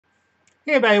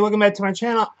Hey everybody, welcome back to my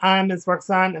channel. I'm Ms.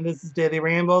 Roxanne and this is Daily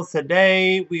Rambles.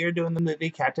 Today we are doing the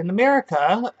movie Captain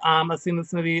America. I've seen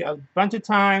this movie a bunch of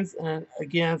times and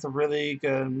again it's a really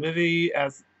good movie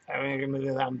as I mean, a movie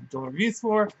that I'm doing reviews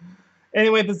for.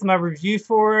 Anyway, this is my review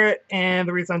for it and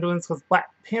the reason I'm doing this is because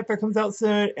Black Panther comes out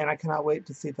soon and I cannot wait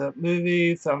to see the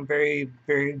movie, so I'm very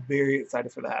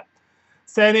excited for that.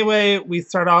 So anyway, we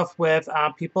start off with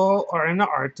people are in the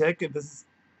Arctic. This is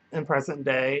in present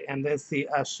day, and they see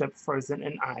a ship frozen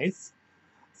in ice.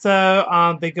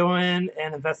 So they go in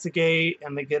and investigate,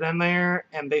 and they get in there,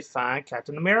 and they find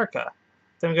Captain America.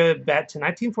 Then we go back to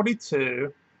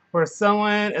 1942, where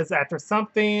someone is after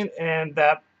something, and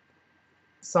that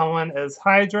someone is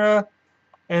Hydra,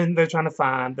 and they're trying to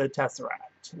find the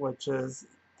Tesseract, which is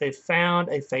they found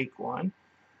a fake one,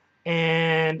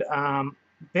 and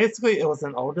basically it was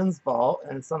in Odin's vault,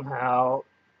 and somehow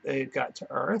it got to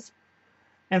Earth.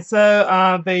 And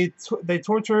so they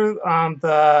torture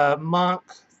the monk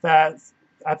that's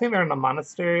I think they're in a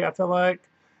monastery. I feel like,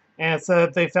 and so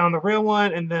they found the real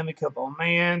one, and then they killed the old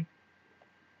man.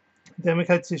 Then we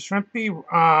cut to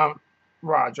Shrimpy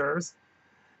Rogers,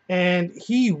 and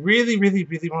he really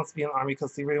wants to be in the army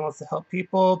because he really wants to help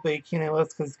people, but he can't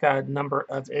enlist because he's got a number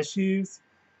of issues,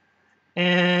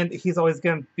 and he's always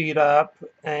getting beat up,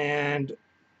 and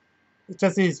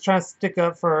just he's trying to stick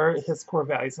up for his core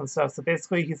values and stuff. So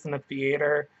basically, he's in a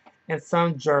theater, and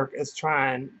some jerk is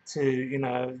trying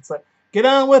to, it's like, get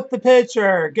on with the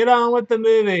picture, get on with the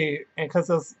movie, and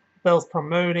because Bill's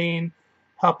promoting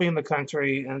helping the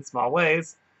country in small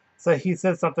ways. So he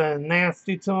says something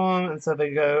nasty to him, and so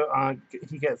they go on.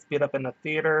 He gets beat up in the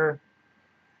theater,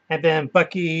 and then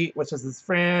Bucky, which is his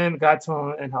friend, got to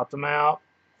him and helped him out.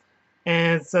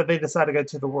 And so they decide to go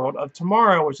to the world of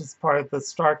tomorrow, which is part of the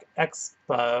Stark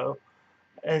Expo,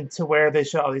 and to where they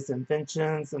show all these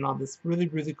inventions and all this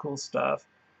really cool stuff.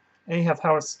 And you have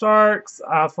Howard Stark's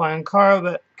flying car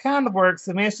that kind of works.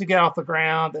 It managed to get off the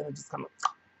ground, and it just kind of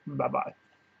bye bye.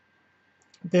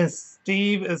 Then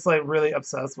Steve is like really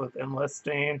obsessed with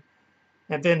enlisting,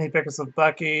 and then he picks up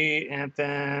Bucky, and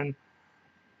then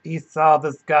he saw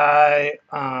this guy.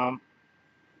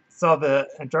 Saw the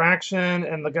interaction,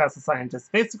 and the guy's a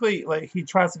scientist. Basically, like he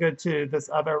tries to go to this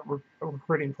other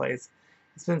recruiting place.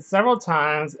 It's been several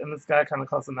times, and this guy kind of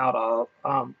calls him out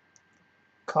on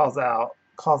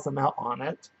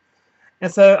it.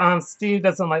 And so Steve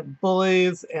doesn't like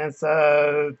bullies, and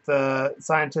so the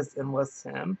scientist enlists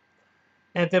him.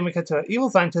 And then we get to an evil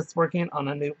scientist working on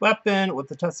a new weapon with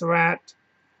the Tesseract,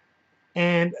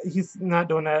 and he's not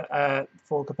doing it at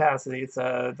full capacity.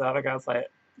 So the other guy's like,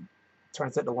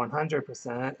 turns it to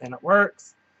 100%, and it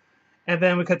works. And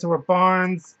then we cut to where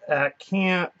Barnes at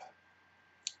camp,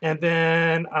 and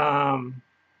then no,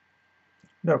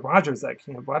 Rogers at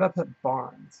camp. Why'd I put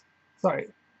Barnes? Sorry,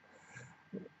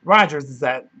 Rogers is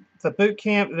at the boot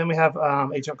camp. And then we have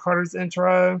Agent Carter's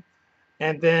intro,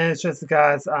 and then it's just the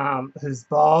guys who's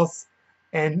boss,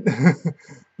 and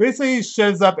basically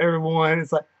shows up everyone.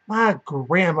 It's like, my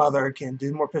grandmother can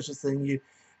do more pictures than you.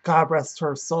 God rest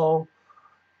her soul.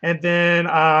 And then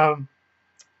and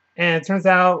it turns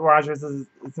out Rogers is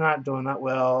not doing that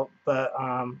well, but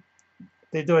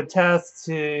they do a test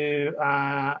to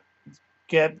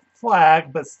get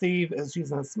flag, but Steve is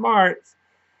using his smarts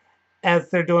as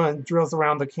they're doing drills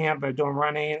around the camp. They're doing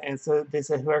running, and so they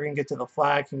said whoever can get to the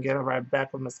flag can get it right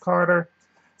back with Miss Carter.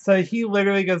 So he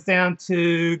literally goes down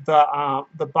to the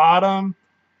bottom,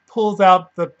 pulls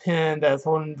out the pin that's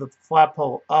holding the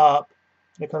flagpole up.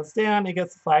 It comes down, he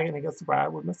gets the flag, and he gets to ride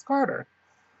with Miss Carter.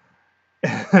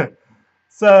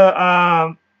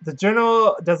 So the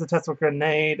general does a test with a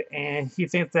grenade, and he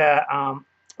thinks that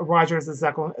Rogers is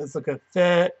a good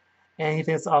fit, and he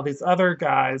thinks all these other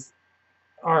guys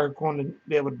are going to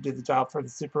be able to do the job for the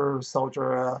super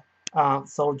soldier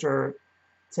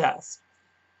test.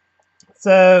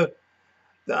 So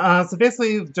so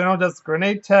basically, the general does a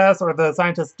grenade test, or the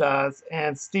scientist does,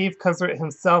 and Steve covers it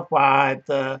himself while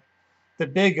the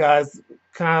big guys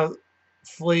kind of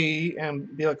flee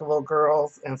and be like little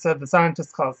girls, and so the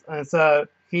scientist calls, and so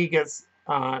he gets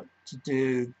to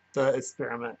do the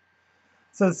experiment.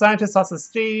 So the scientist talks to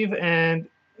Steve, and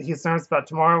he learns about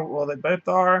tomorrow. Well, they both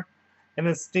are, and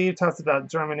then Steve talks about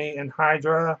Germany and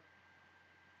Hydra,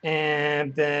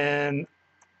 and then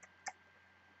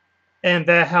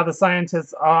that how the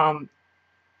scientist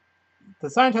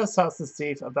talks to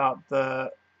Steve about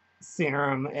the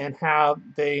serum and how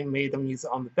they made them use it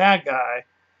on the bad guy,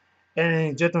 and he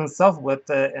injected himself with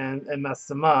it, and it messed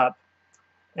him up.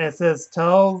 And it says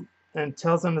tells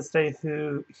him to stay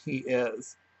who he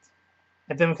is.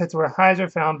 And then we cut to where Hydra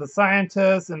found the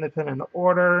scientist, and they put in an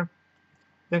order.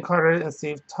 Then Carter and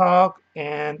Steve talk,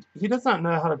 and he does not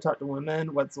know how to talk to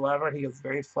women whatsoever. He is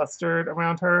very flustered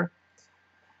around her.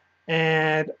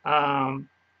 And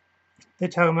they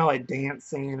talk about like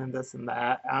dancing and this and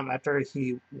that after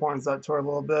he warms up to her a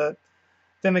little bit.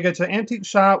 Then we go to an antique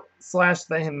shop slash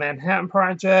the Manhattan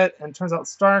Project, and turns out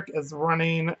Stark is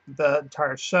running the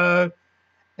entire show,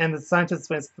 and the scientist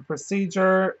explains the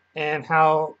procedure and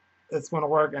how it's going to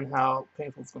work and how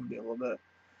painful it's going to be a little bit.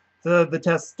 The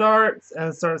test starts and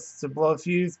it starts to blow a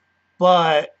fuse,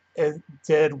 but it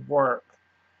did work.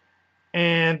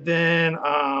 And then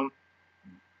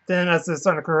as they're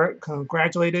starting to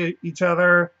congratulate each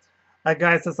other, a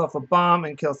guy sets off a bomb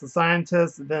and kills the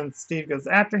scientist. Then Steve goes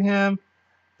after him.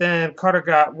 Then Carter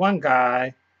got one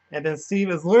guy, and then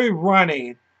Steve is literally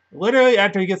running, literally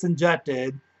after he gets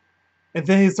injected, and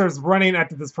then he starts running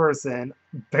after this person,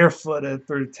 barefooted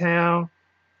through town.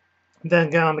 Then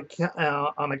get on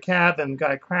a cab, then the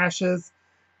guy crashes.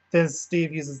 Then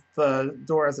Steve uses the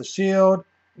door as a shield,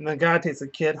 and the guy takes a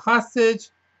kid hostage.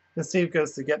 Then Steve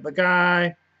goes to get the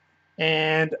guy,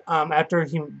 and after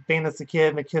he bandits the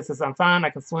kid, the kid says, "I'm fine, I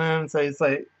can swim." So he's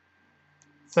like,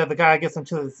 so the guy gets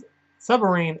into this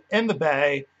submarine in the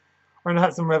bay or in the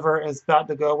Hudson River and is about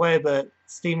to go away, but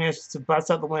Steve manages to bust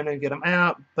out the window and get him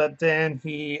out. But then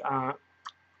he and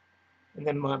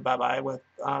then went bye-bye with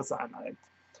cyanide.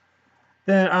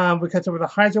 Then we catch up with a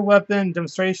Hydra weapon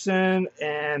demonstration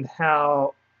and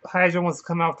how Hydra wants to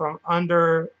come out from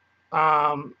under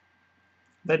the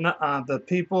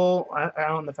people. I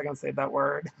don't know if I can say that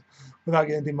word without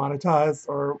getting demonetized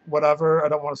or whatever. I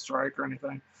don't want to strike or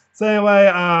anything. So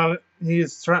anyway,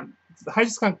 he's trying.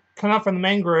 Hydra's gonna come out from the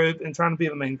main group and trying to be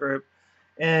the main group,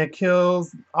 and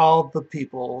kills all the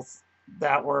peoples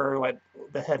that were like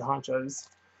the head honchos.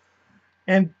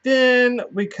 And then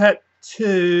we cut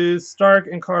to Stark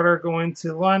and Carter going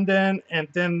to London, and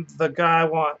then the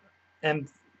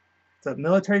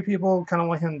military people kind of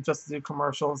want him just to do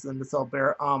commercials and to sell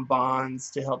bonds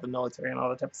to help the military and all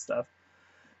that type of stuff.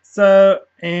 So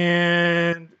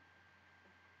and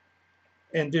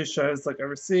do shows like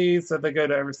overseas. So they go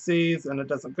to overseas and it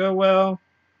doesn't go well.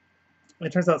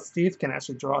 It turns out Steve can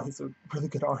actually draw. He's a really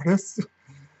good artist.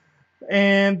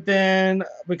 And then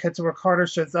we cut to where Carter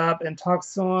shows up and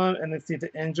talks to him, and they see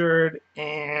the injured,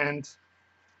 and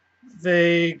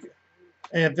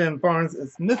then Barnes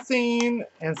is missing,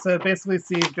 and so basically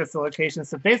Steve gets the location.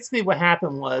 So basically what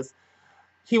happened was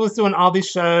he was doing all these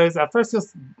shows. At first he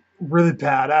was really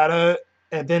bad at it,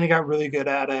 and then he got really good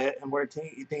at it, and where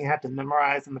he had to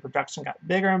memorize, and the production got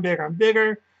bigger and bigger and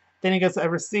bigger. Then he goes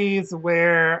overseas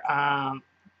where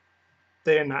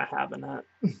they're not having it.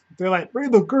 They're like, bring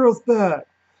the girls back.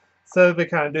 So they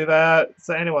kind of do that.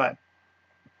 So anyway,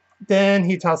 then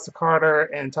he talks to Carter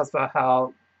and talks about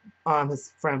how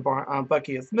his friend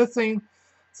Bucky is missing.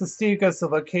 So Steve goes to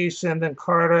the location. Then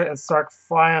Carter and Stark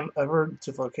fly him over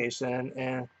to the location,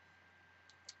 and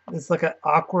it's like an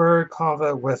awkward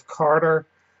convo with Carter.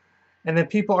 And then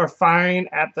people are firing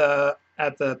at the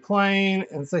plane,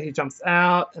 and so he jumps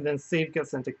out. And then Steve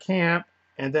gets into camp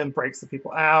and then breaks the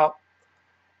people out.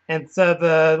 And so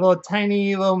the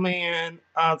tiny little man,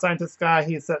 scientist guy,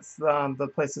 he sets the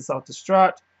place to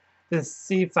self-destruct. Then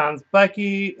Steve finds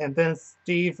Bucky, and then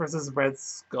Steve versus Red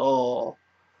Skull.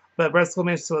 But Red Skull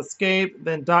manages to escape.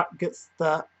 Then Doc gets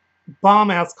the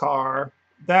bomb-ass car.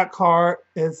 That car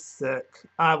is sick.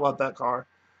 I love that car.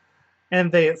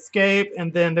 And they escape,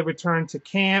 and then they return to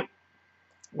camp.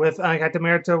 With Captain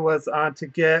America was to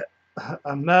get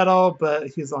a medal, but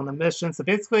he's on a mission. So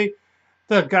basically,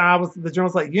 the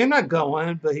general's like, "You're not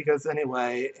going," but he goes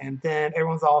anyway. And then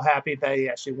everyone's all happy that he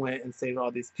actually went and saved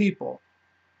all these people.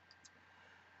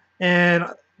 And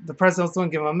the president was going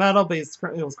to give him a medal, but he was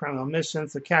currently on a mission.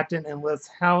 So Captain enlists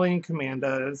Howling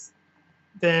Commandos.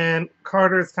 Then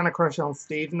Carter's kind of crushing on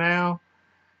Steve now.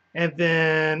 And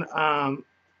then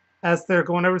as they're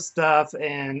going over stuff,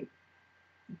 and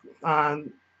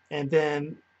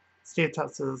then Steve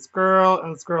talks to this girl,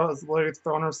 and this girl is literally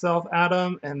throwing herself at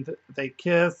him, and they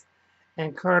kiss,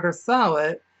 and Carter saw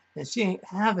it, and she ain't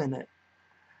having it.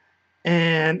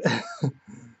 And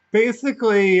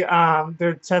basically,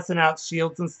 they're testing out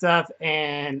shields and stuff,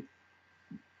 and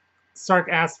Stark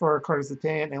asks for Carter's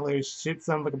opinion, and literally shoots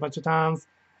him like a bunch of times.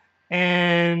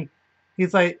 And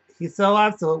he's like, he's still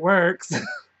alive, so it works.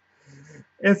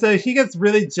 And so he gets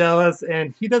really jealous,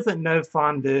 and he doesn't know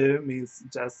fondue means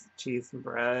just cheese and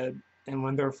bread. And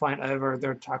when they're flying over,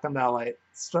 they're talking about, like,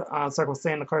 Stark was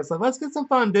saying to Carter, like, let's get some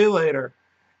fondue later.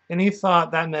 And he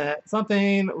thought that meant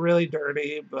something really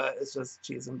dirty, but it's just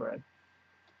cheese and bread.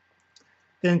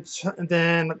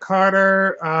 Then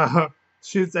Carter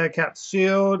shoots at Cap's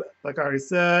shield, like I already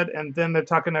said, and then they're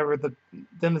talking over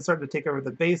then they start to take over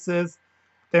the bases.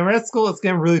 Then Red Skull is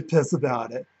getting really pissed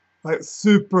about it. Like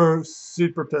super,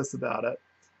 super pissed about it.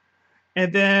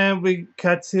 And then we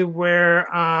cut to where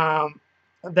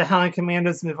the Howling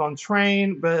Commandos move on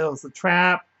train, but it was a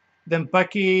trap. Then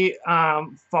Bucky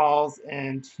falls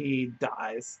and he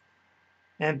dies.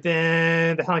 And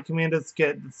then the Howling Commandos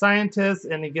get the scientist,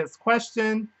 and he gets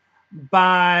questioned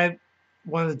by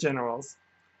one of the generals.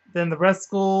 Then the Red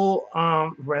Skull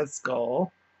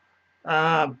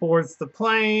boards the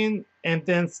plane, and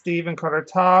then Steve and Carter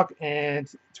talk, and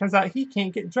it turns out he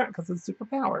can't get drunk because of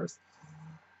superpowers.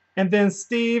 And then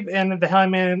Steve and the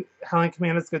Howling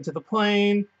Commandos go to the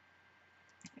plane,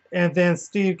 and then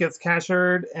Steve gets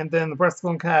captured, and then the Red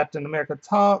Skull and Captain America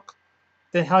talk.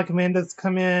 Then Howling Commandos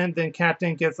come in, then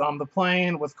Captain gets on the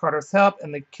plane with Carter's help,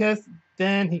 and they kiss,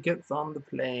 then he gets on the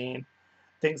plane,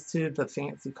 thanks to the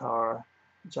fancy car,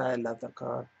 which I love that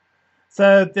car.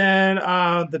 So then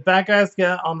the bad guys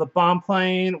get on the bomb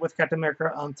plane with Captain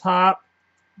America on top.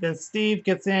 Then Steve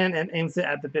gets in and aims it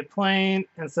at the big plane,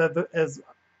 and so as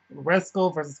Red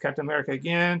Skull versus Captain America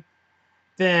again.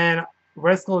 Then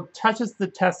Red Skull touches the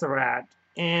Tesseract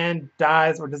and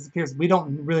dies or disappears. We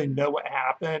don't really know what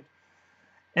happened.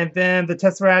 And then the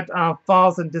Tesseract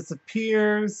falls and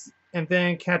disappears. And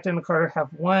then Captain and Carter have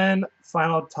one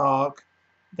final talk.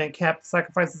 Then Cap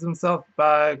sacrifices himself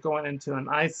by going into an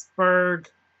iceberg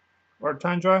or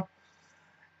tundra.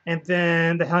 And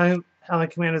then the Howling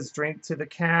Commandos drink to the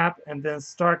Cap. And then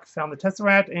Stark found the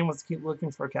Tesseract and was keep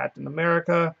looking for Captain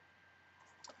America.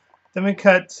 Then we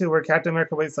cut to where Captain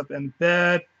America wakes up in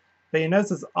bed, but he knows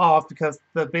it's off because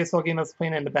the baseball game that's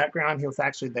playing in the background, he was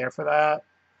actually there for that.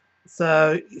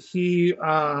 So he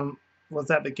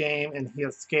was at the game and he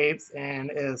escapes,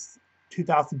 and it's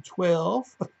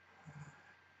 2012.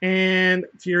 And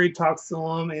Fury talks to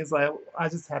him and he's like, I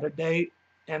just had a date,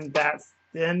 and that's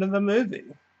the end of the movie.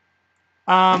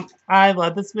 I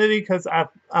love this movie because I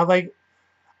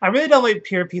really don't like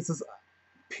period pieces,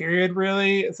 period,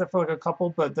 really, except for like a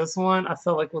couple, but this one I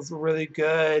felt like was really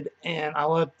good, and I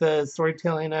love the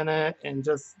storytelling in it and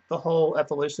just the whole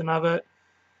evolution of it.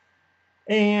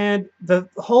 And the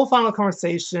whole final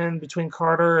conversation between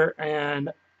Carter and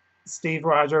Steve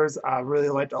Rogers I really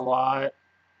liked a lot.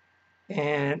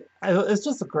 And it's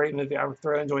just a great movie. I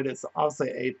thoroughly enjoyed it. It's obviously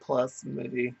an A+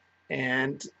 movie.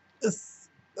 And the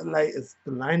light is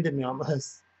blinding me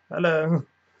almost. Hello.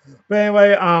 But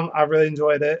anyway, I really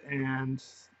enjoyed it, and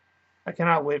I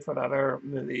cannot wait for the other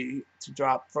movie to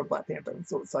drop for Black Panther. I'm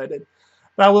so excited.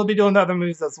 But I will be doing the other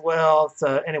movies as well.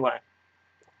 So anyway,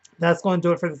 that's going to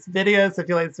do it for this video. So if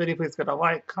you like this video, please go to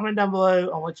like, comment down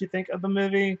below on what you think of the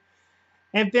movie.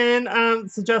 And then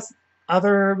suggest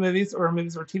other movies or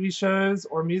TV shows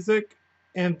or music.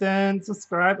 And then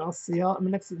subscribe. I'll see y'all in the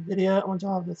next video. I want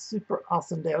y'all to have a super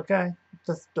awesome day, okay?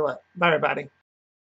 Just do it. Bye, everybody.